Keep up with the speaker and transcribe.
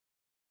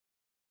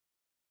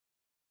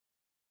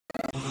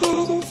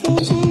Had a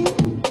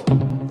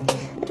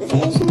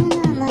vision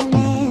of my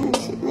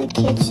nails in the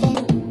kitchen,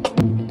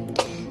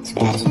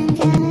 scratching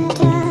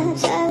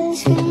countertops. I was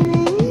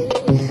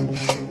screaming,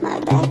 my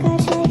back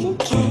hurts like a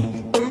cat.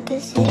 My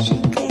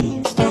position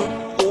couldn't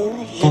stop. You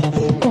were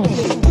hitting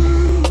and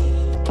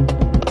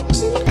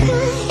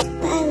cried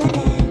by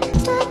letter.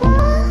 Stop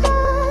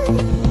on.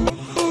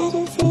 Had a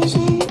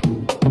vision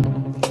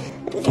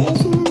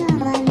of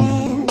my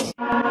nails.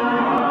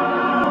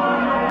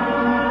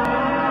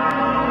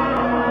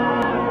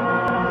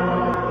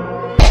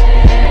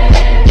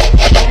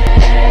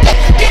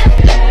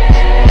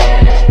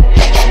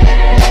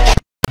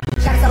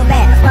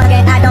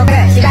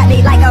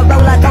 Like a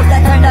roller coaster,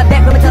 turned the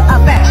bedroom into a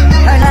fair.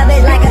 Her love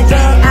is like a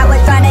drug. I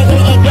was trying to get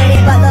it and quit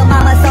it, but the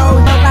mama so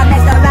dope, I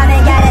messed around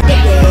and got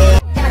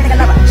addicted. Like a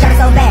lover, shot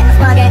so bad,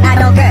 smug and I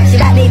don't care. She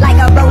got me like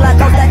a roller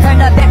coaster,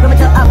 turned the bedroom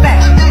into a fair.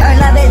 Her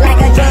love is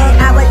like a drug.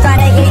 I was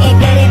trying to get it and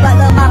quit it, but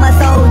the mama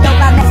so dope,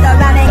 I messed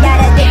around and got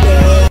addicted.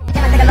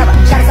 Like a lover,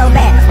 shot so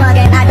bad, smug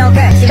and I don't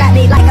care. She got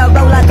me like a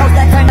roller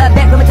coaster, turned the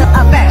bedroom into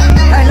a fair.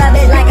 Her love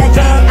is like a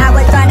drug. I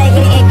was trying to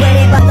get it and quit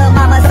it, but the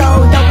mama so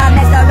dope, I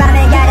messed around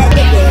and got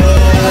addicted.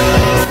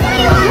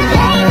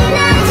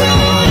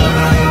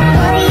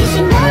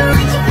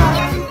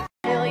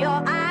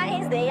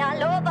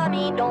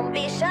 Don't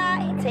be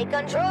shy, take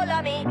control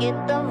of me,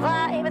 get the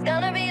vibe, it's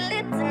gonna be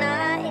lit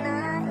tonight.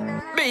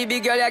 Baby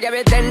girl, you give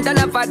me 10 ton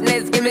of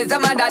fatness, give me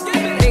some of that.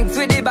 Thinks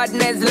with the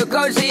badness, look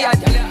how she at.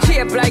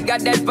 Shape like a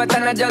death, but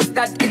I'm not just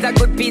that. It's a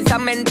good piece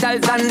of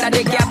mentals under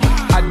the cap.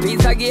 A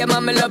piece of game,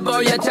 I'm love how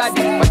you chat.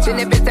 Watching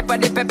every step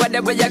of the pepper,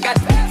 the way you got.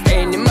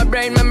 Staying in my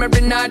brain,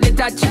 memory not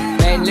detached.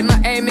 Mainly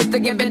my aim is to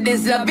give it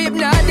this love,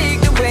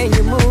 hypnotic the way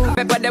you move.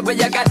 Pepper, the way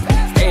you got.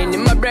 Staying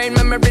in my brain,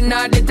 memory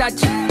not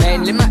detached.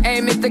 Mainly my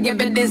aim is to give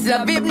it this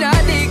love,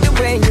 hypnotic the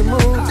way you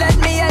move. Let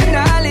me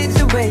acknowledge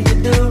the way you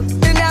do.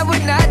 Then I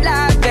would not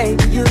lie,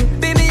 baby. You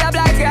beat me up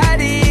like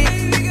Gotti.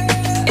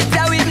 It's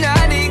so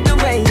hypnotic the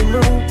way you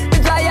move.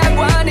 That's why I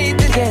wanted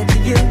to get to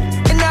you.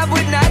 And I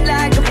would not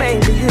like a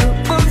baby. You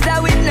move so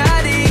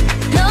hypnotic.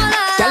 No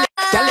lie,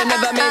 Tell you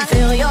never meant to.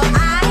 feel your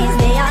eyes,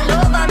 they all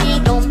over me.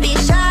 Don't be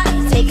shy,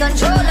 take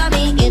control of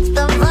me. It's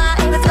the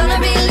vibe, it's gonna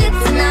be lit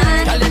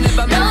tonight. Tell you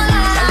never No meant.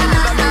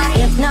 lie,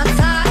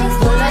 hypnotized,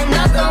 pull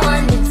another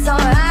one. It's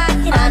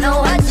alright, I know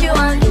what you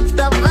want. It's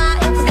the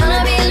vibe, it's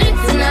gonna be lit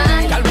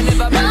tonight. Tell me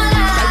never No meant.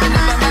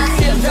 lie,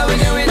 Seems how we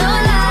do it. no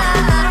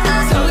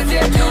lie, So we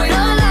did do it.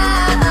 no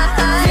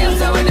lie. Seems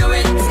how we do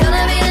it. It's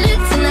gonna be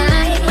lit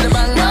tonight.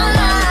 No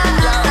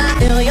lie,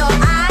 feel your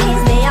eyes,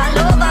 they all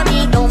over me.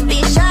 Don't be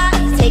shy,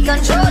 take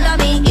control of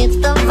me. It's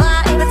the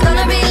vibe, it's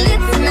gonna be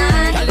lit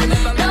tonight.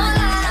 No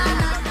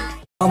lie.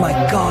 Oh my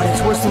god,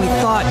 it's worse than we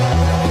thought.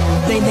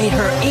 They made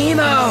her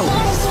emo!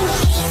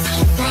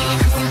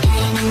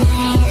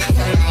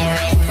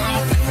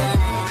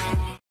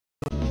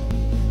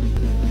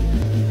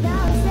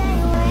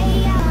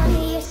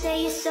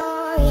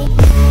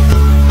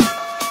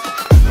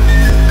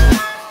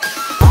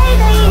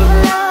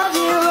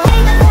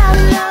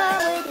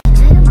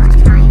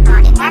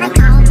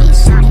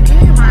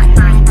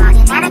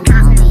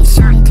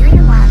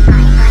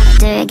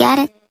 Do you get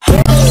it?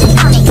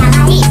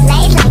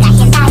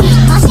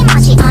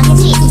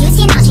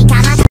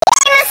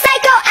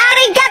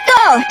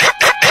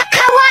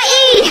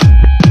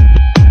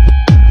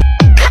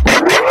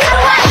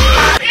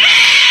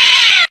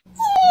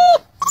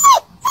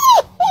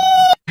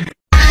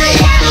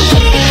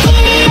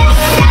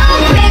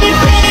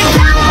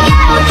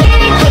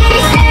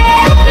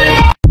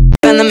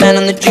 And the man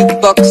on the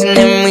jukebox and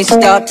then we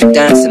start to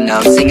dance. And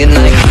I'm singing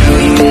like, you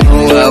don't even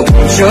know I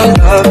want your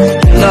love.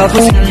 Your love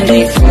was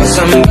handmade for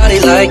somebody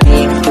like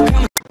me.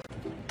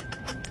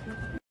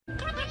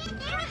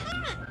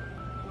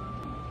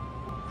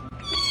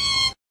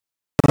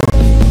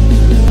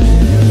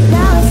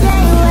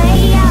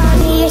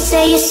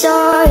 Say you're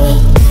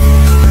sorry.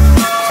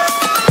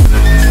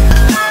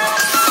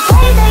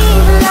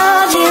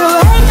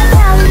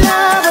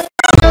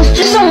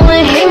 Just don't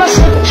wanna hear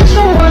myself, just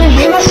don't wanna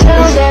hear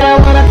myself. That I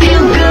wanna feel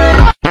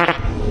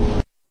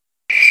good.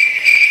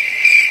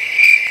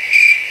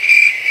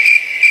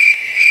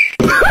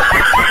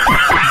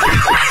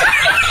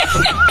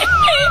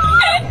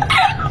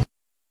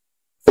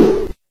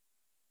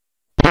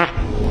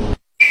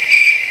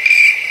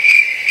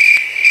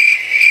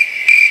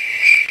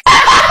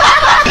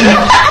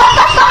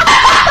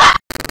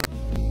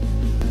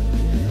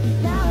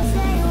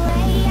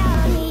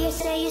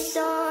 Say you're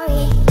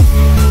sorry.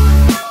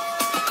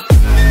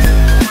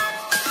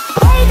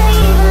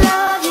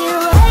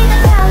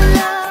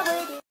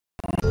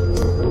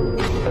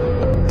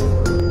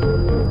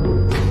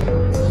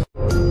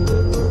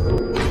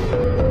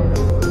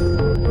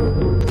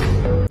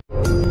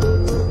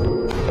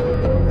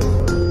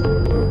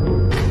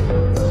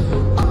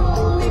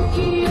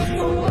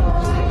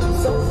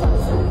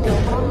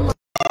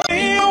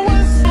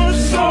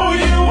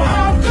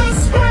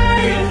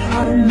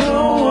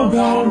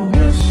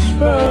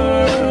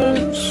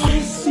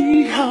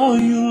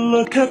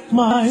 Look at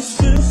my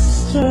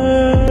sister.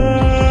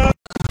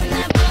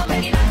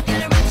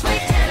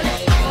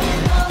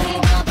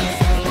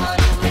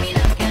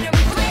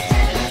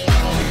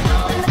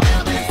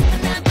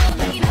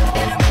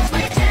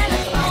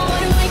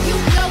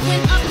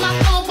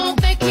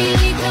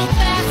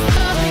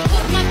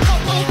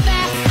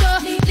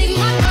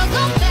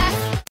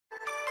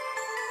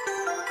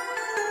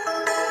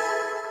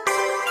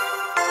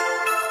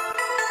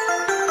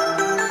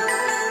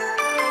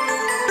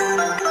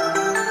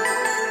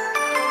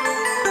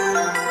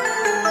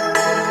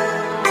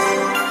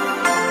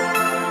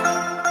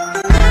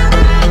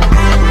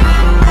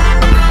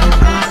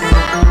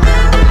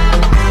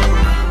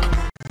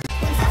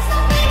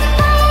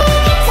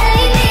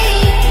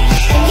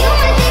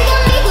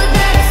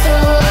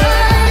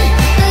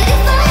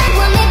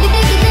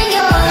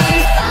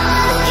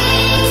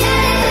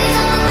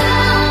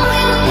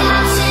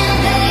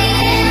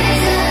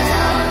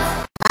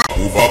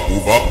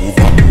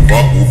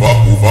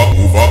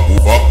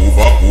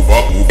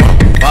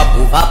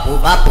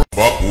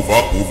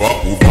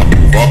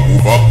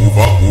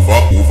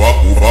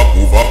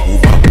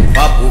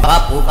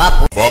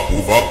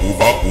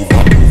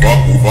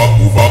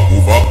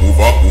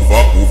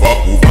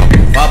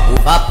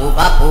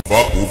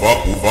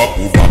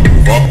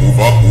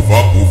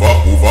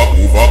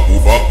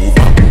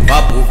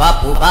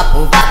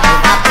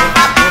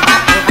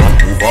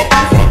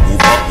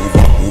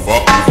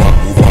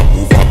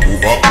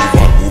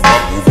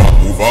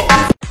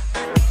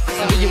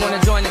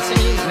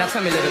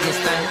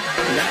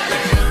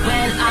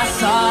 When I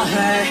saw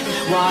her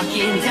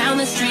walking down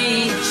the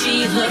street,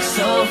 she looked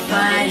so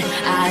fine,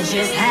 I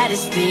just had to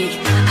speak.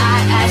 I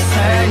asked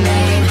her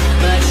name,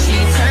 but she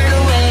turned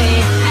away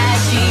as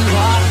she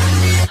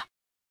walked.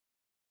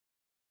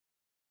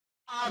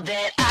 All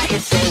that I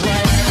could say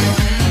was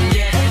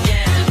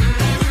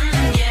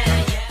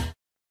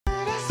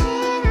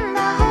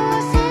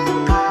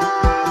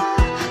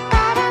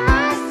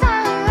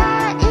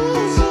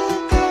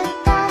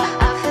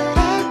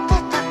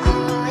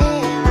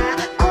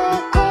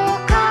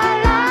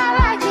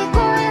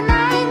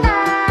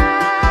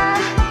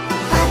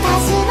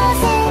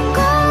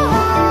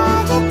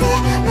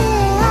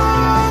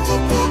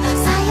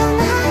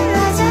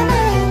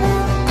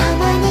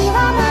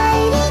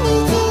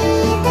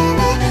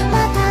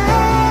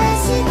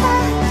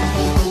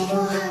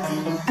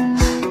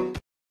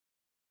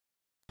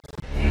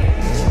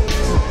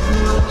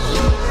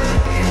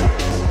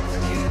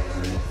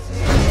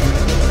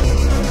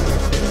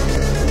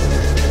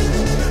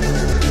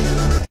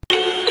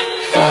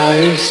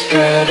fire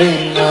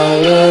spreading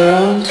all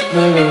around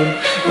my room.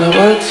 My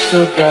world's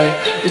so bright,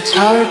 it's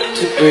hard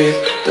to breathe,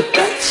 but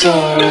that's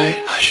alright.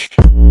 Hush.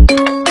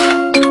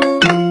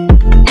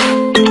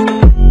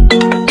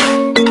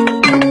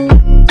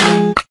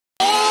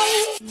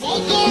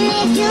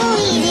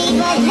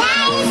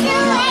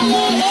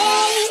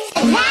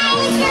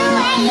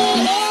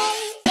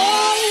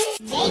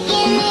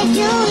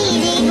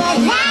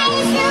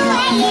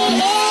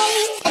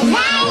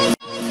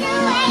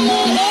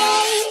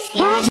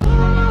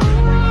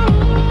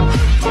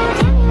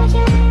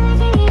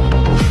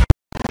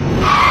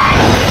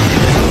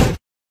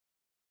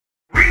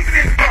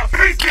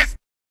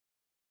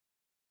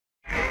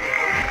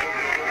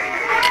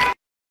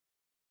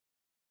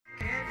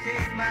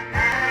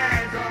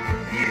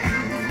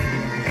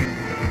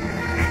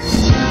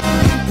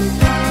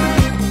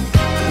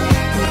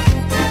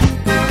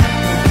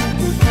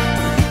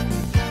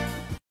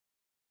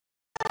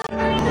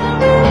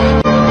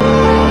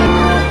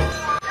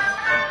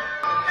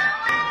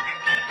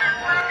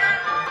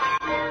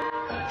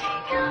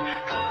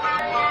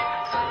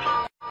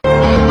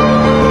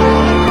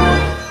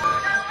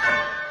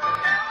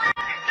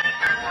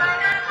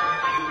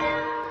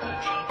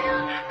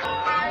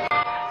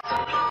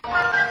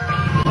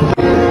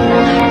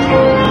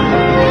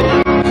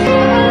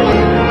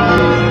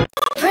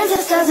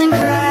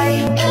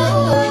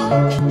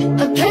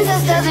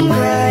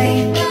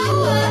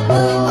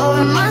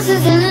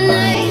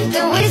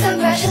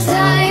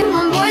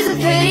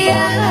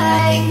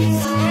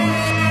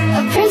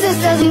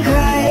 Doesn't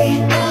cry.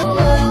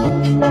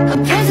 A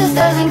princess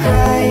doesn't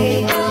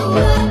cry.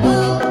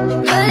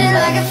 Burning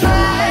like a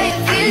fire,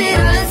 feel it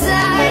all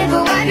inside,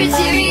 but wipe your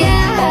teary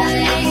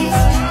eyes.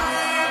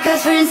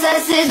 'Cause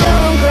princesses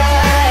don't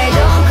cry,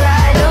 don't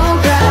cry, don't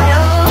cry,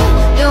 oh,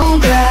 don't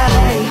cry.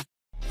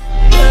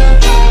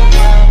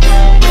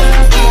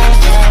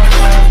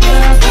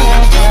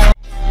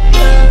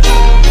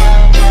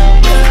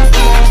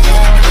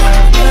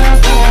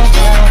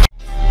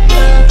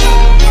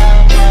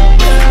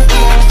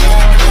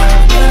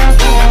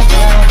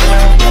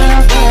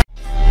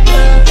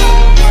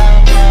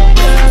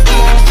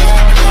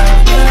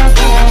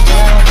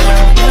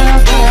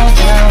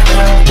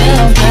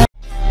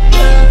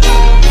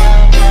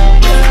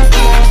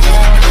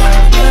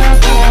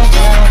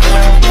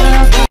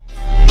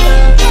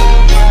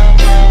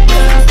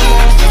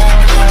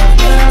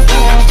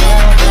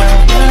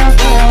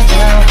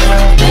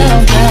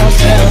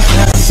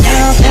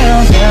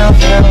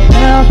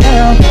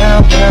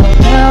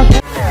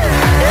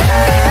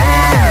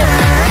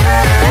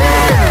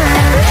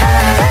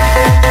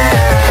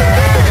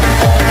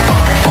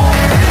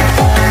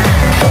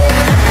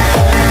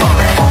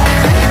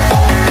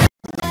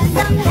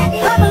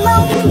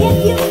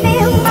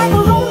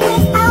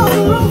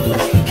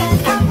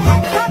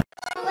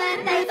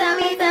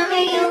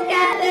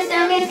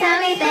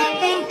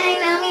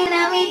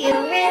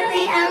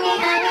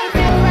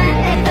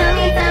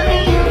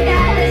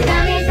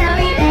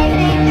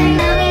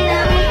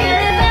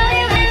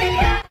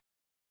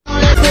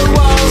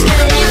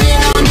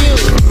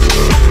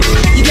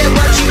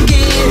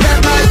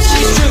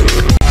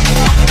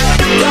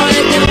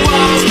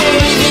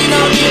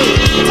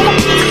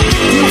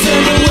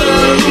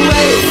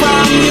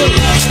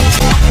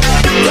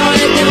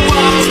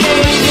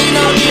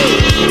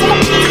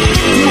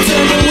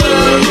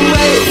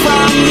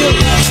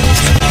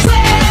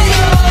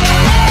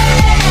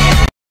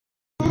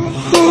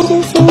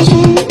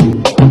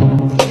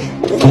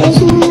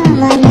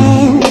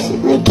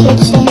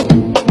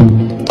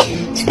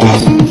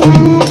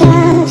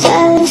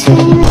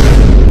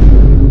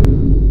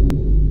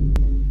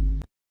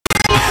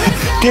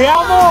 ¡Te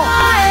amo!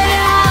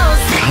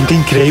 Canta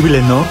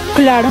increíble, ¿no?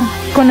 Claro,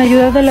 con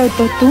ayuda del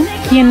autotune,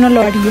 ¿quién no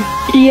lo haría?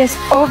 Y es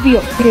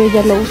obvio que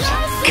ella lo usa.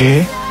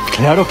 ¿Qué?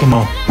 Claro que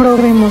no.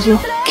 Probémoslo.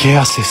 ¿Qué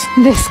haces?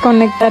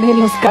 Desconectaré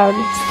los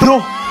cables.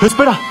 ¡No!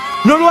 ¡Espera!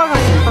 ¡No lo hagas!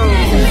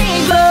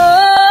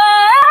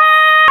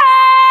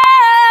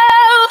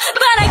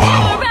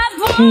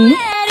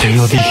 ¿Qué? Te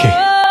lo dije.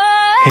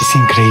 Es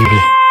increíble.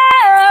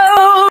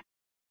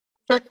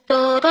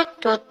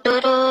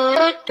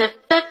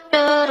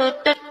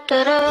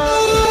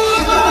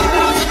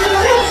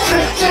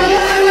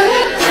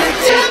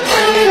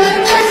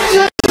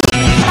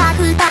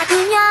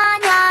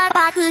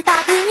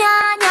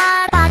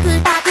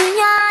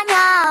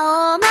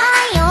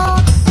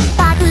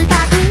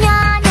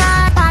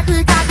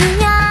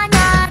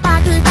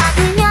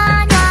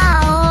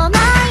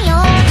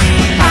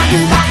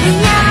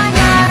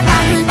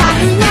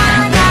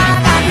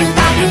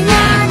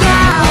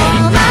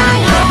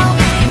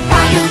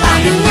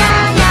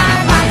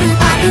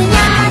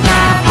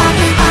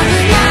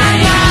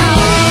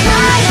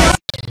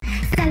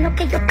 Sé lo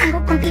que yo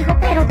tengo contigo,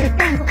 pero te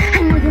tengo.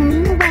 I know you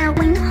mean well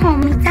when you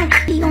hold me tight.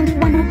 The only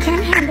one who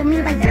can handle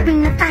me right there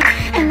in the fight.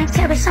 And I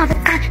cherish all the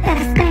time that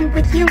I spend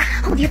with you.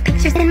 Hold your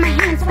pictures in my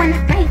hands when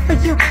I pray for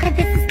you. If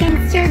this is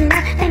gangster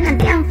love, then I'm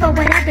down for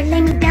whatever.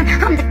 Lay me down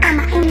on the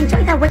cama and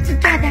enjoy that we're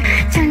together.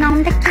 Turn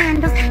on the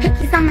candles,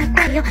 hickeys on my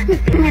cuello. Mi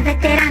firme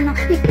veterano,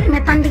 mi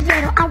firme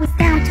pandillero. Always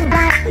down to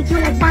ride for you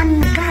like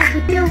Bonnie and Clyde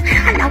we do.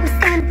 I'll always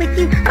stand with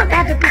you,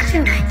 forever be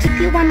true. Keep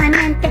you on my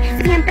mente,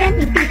 siempre en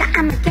mi vida.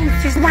 I'm a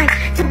gangster's wife,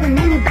 doing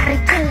anybody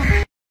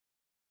killer.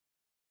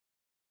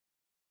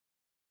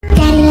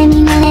 Daddy, let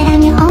me know that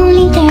I'm your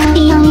only girl,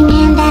 the only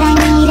man that I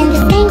need in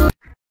this game.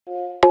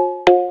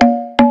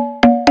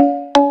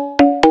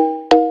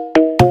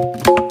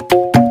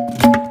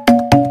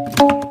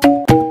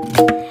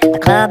 The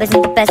club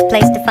isn't the best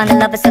place to find the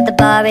lovers, so the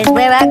bar is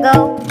where I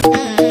go.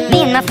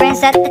 Me and my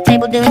friends at the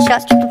table doing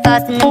shots, tripping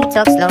fast, and then we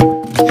talk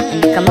slow.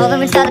 And you come over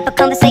and start up a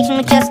conversation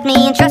with just me,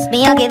 and trust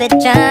me, I'll give it a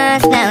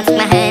chance. Now take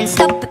my hand,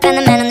 stop it, and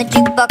the man on the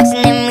jukebox,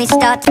 and then we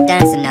start to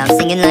dance. And now I'm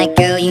singing like,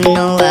 girl, you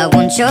know I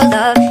want your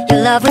love.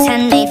 Your love was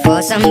handmade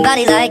for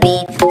somebody like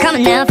me. Come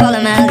on now,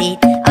 follow my lead.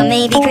 I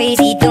may be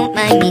crazy, don't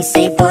mind me.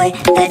 Say, boy,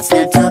 let's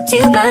not talk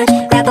too much.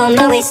 Grab on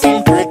my waist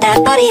and put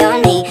that body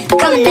on me.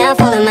 Come on now,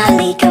 follow my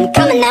lead. Come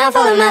on now,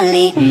 follow my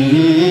lead.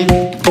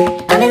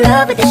 I'm in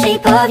love with the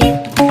shape of you.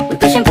 We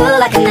push and pull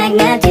like a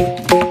magnet do.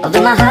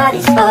 Although my heart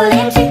is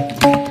falling too.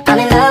 I'm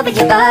in love with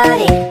your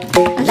body.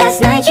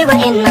 Last night you were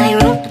in my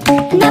room,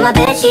 and now my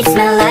bed sheets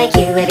smell like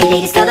you. Every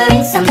day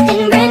discovering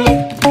something brand new.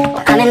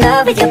 Well, I'm in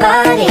love with your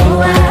body.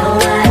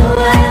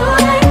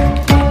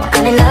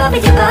 I'm in love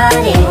with your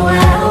body.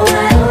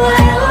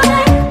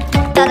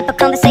 Start up a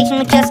conversation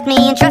with just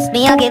me, and trust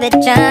me, I'll give it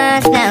a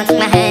chance. Now take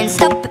my hand,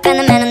 stop it, and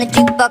the man on the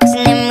jukebox,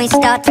 and then we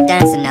start to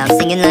dance. And now I'm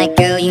singing like,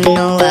 girl, you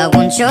know I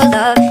want your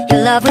love.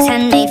 Your love was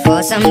handmade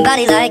for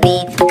somebody like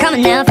me. Come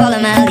on now, follow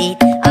my lead.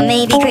 I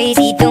may be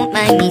crazy, don't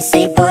mind me.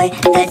 Say, boy,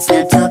 let's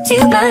not talk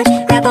too much.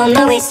 Grab on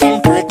my waist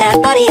and put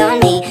that body on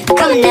me.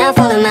 Come on now,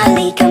 follow my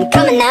lead. Come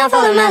on now,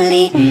 follow my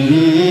lead.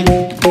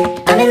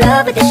 I'm in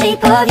love with the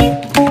shape of you.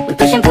 We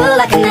push and pull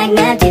like a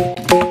magnet do.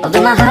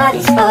 Although my heart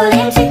is